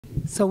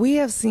So we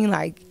have seen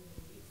like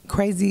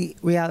crazy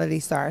reality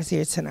stars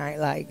here tonight,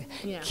 like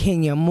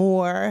Kenya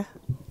Moore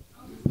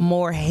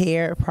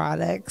hair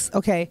products.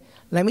 Okay,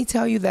 let me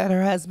tell you that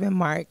her husband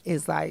Mark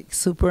is like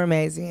super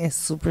amazing and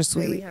super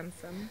sweet. Very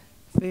handsome.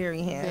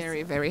 Very handsome.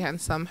 Very, very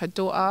handsome. Her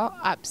daughter,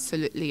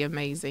 absolutely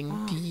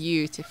amazing.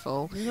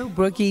 Beautiful. Little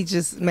Brookie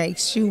just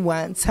makes you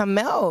want to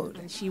melt.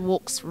 And she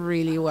walks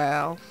really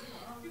well.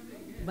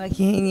 But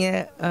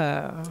Kenya,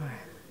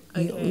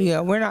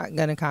 yeah, we're not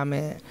going to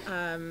comment.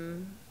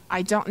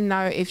 I don't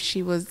know if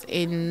she was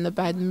in a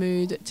bad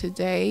mood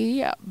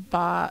today,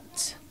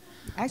 but...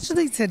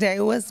 Actually, today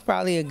was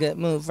probably a good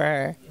mood for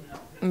her.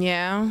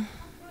 Yeah.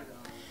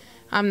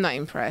 I'm not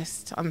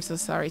impressed. I'm so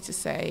sorry to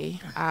say.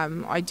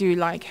 I do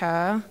like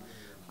her.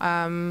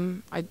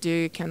 I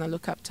do kind of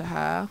look up to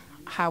her.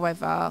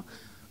 However,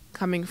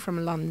 coming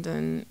from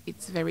London,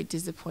 it's very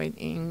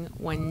disappointing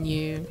when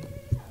you,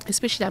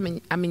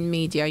 especially I'm in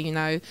media, you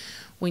know,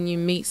 when you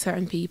meet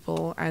certain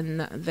people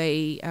and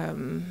they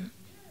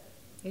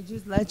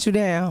just let you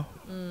down.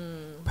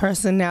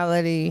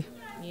 Personality,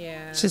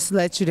 just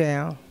let you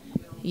down.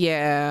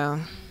 Yeah.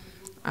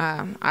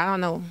 I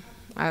don't know.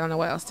 I don't know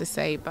what else to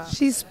say, but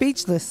she's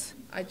speechless.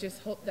 I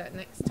just hope that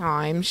next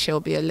time she'll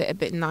be a little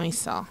bit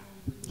nicer.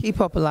 Keep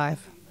hope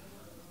alive.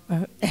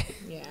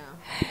 Yeah.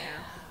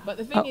 But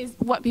the thing is,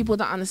 what people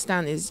don't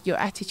understand is your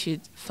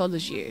attitude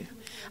follows you.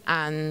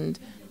 And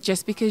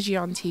just because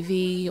you're on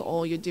TV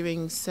or you're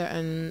doing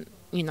certain,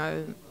 you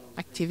know,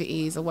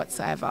 activities or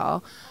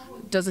whatsoever,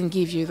 doesn't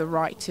give you the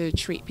right to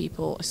treat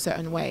people a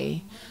certain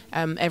way.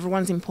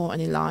 Everyone's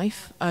important in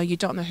life. You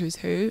don't know who's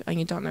who, and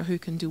you don't know who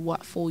can do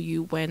what for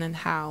you, when and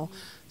how.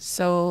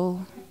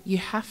 So you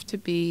have to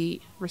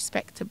be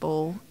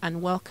respectable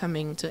and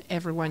welcoming to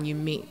everyone you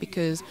meet,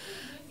 because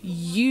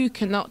you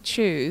cannot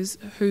choose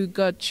who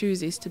God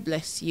chooses to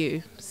bless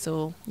you.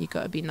 So you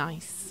got to be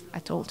nice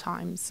at all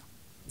times.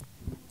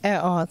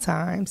 At all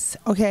times.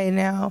 Okay,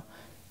 now,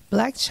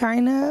 Black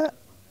China,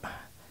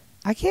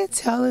 I can't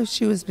tell if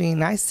she was being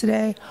nice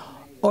today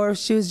or if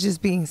she was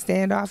just being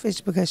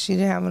standoffish because she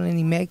didn't have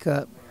any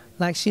makeup.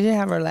 Like, she didn't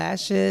have her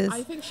lashes.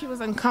 I think she was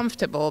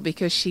uncomfortable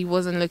because she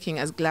wasn't looking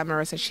as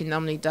glamorous as she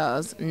normally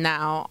does.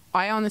 Now,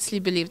 I honestly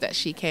believe that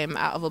she came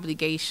out of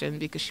obligation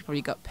because she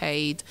probably got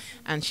paid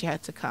and she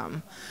had to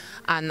come.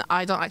 And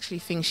I don't actually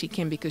think she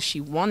came because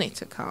she wanted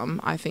to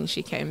come. I think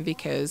she came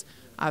because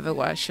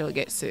otherwise she'll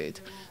get sued.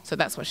 So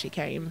that's why she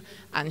came.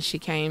 And she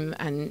came,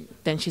 and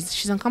then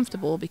she's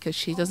uncomfortable because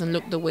she doesn't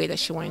look the way that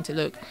she wanted to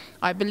look.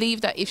 I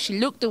believe that if she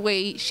looked the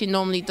way she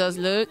normally does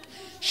look,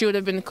 she would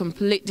have been a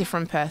complete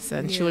different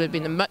person. She would have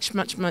been much,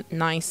 much, much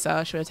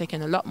nicer. She would have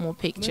taken a lot more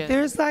pictures. But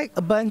there's like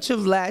a bunch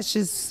of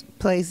lashes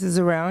places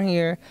around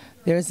here.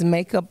 There's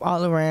makeup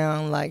all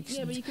around. Like,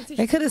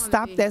 they could have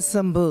stopped at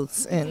some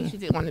booths. And she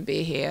didn't want to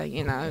be here,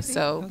 you know.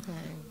 So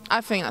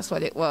I think that's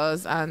what it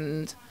was.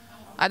 And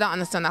I don't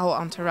understand the whole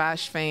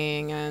entourage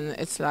thing, and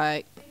it's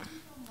like...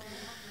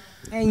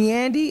 And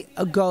Yandy,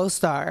 a gold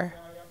star.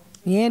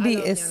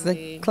 Yandy is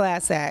the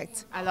class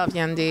act. I love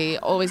Yandy.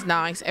 Always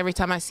nice. Every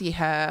time I see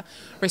her,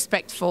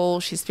 respectful.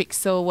 She speaks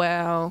so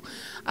well.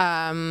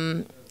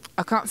 I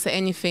can't say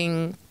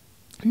anything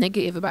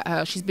negative about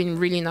her. She's been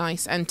really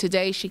nice. And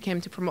today she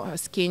came to promote her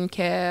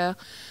skincare.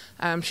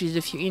 She did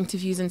a few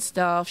interviews and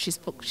stuff. She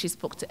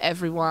spoke to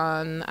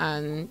everyone,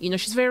 and you know,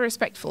 she's very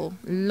respectful.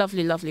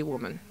 Lovely, lovely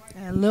woman.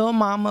 And Lil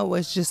Mama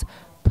was just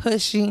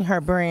pushing her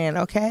brand,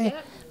 okay?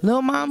 Yep.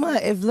 Lil Mama,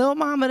 if Lil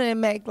Mama didn't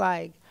make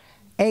like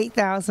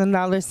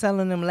 $8,000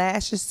 selling them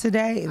lashes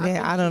today,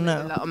 then I don't know.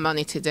 She made a lot of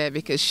money today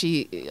because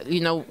she, you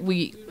know,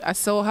 I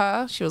saw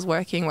her. She was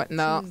working,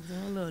 whatnot. She was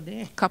doing a little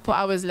dance. Couple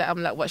hours later,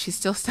 I'm like, what? She's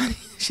still standing?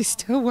 She's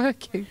still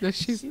working. No,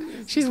 she's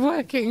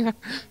working.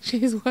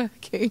 She's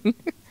working.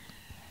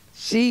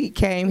 She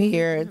came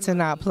here to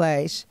not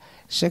play.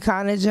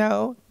 Shekinah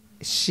Jo,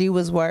 she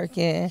was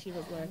working.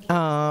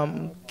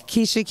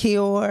 Keyshia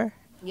Ka'oir.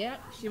 Yeah,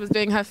 she was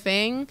doing her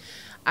thing.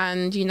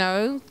 And, you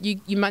know,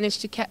 you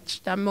managed to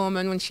catch that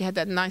moment when she had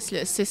that nice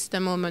little sister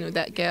moment with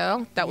that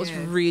girl. That was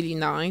really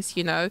nice,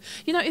 you know.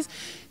 You know, it's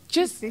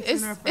just,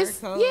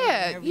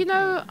 yeah, you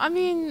know, I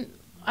mean,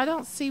 I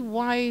don't see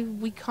why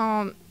we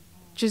can't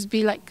just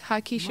be like how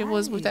Keyshia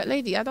was with that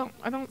lady. I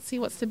don't see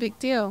what's the big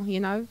deal,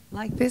 you know.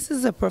 Like, this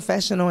is a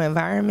professional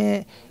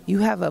environment. You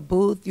have a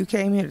booth. You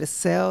came here to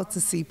sell, to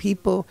see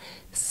people.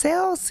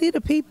 Sell, see the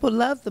people,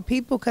 love the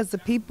people, because the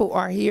people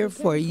are here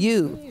for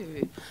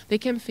you. They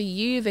came for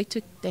you. They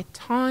took their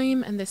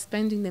time and they're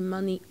spending their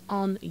money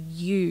on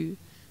you.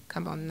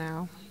 Come on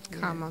now.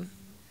 Come on.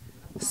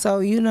 So,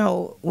 you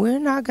know, we're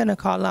not going to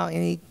call out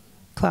any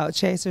clout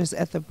chasers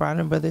at the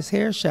Bronner Bros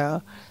Hair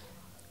Show.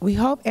 We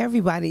hope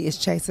everybody is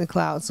chasing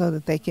clout so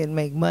that they can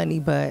make money,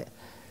 but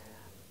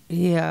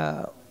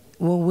yeah,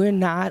 when we're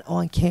not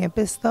on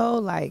campus though,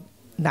 like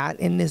not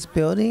in this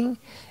building,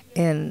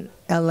 and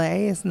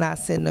LA is not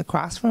sitting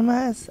across from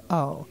us,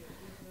 oh,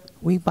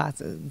 we about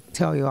to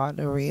tell you all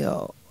the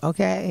real,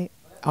 okay,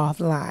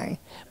 offline.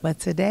 But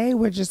today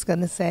we're just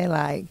gonna say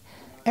like,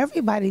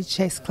 everybody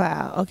chase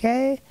clout,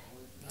 okay?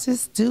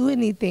 Just do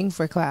anything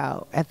for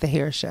clout at the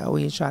hair show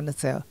when you're trying to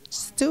sell.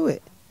 Just do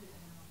it.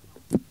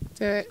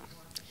 Do it.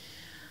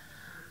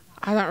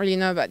 I don't really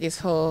know about this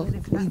whole.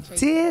 We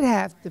did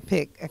have to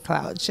pick a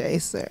clout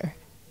chaser.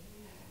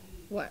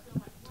 What?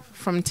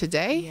 From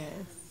today?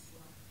 Yes.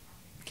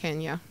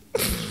 Kenya.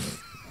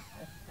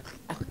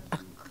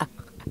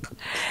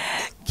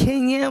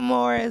 Kenya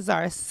Moore is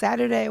our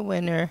Saturday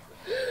winner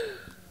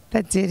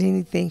that did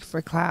anything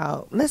for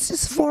clout. Let's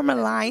just form a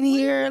line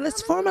here.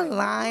 Let's form a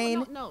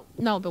line.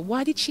 No, but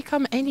why did she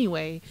come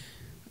anyway?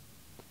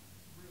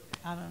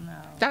 I don't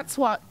know. That's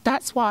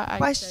why I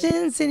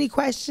Questions? Any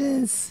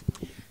questions?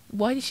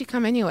 Why did she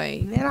come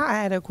anyway? Then I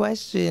had a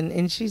question,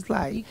 and she's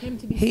like, You came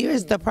to be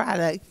here's seen. the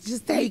product.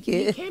 Just take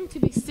You it. came to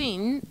be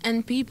seen,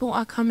 and people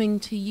are coming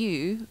to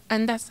you,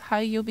 and that's how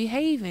you're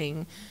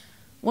behaving.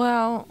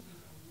 Well,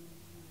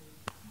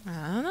 I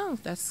don't know.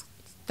 That's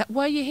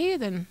why you're here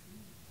then.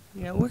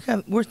 Yeah,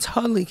 we're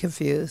totally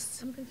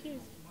confused. I'm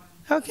confused.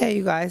 Okay,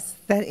 you guys,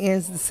 that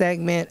ends the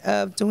segment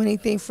of Do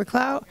Anything for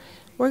Clout.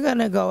 We're going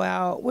to go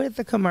out with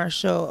a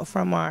commercial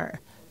from our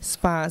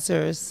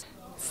sponsors.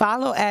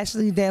 Follow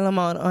Ashley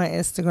Delamode on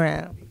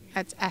Instagram.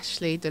 At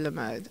Ashley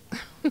Delamode.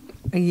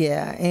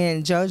 Yeah,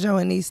 and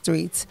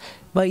Jojondeezstreets.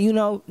 But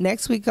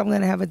next week I'm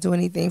going to have a Do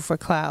Anything for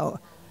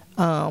Clout.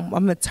 I'm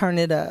going to turn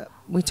it up.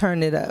 We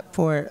turn it up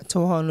to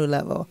a whole new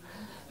level.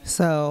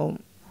 So,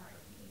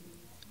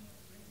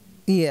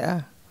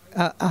 yeah,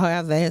 I'll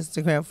have the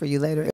Instagram for you later.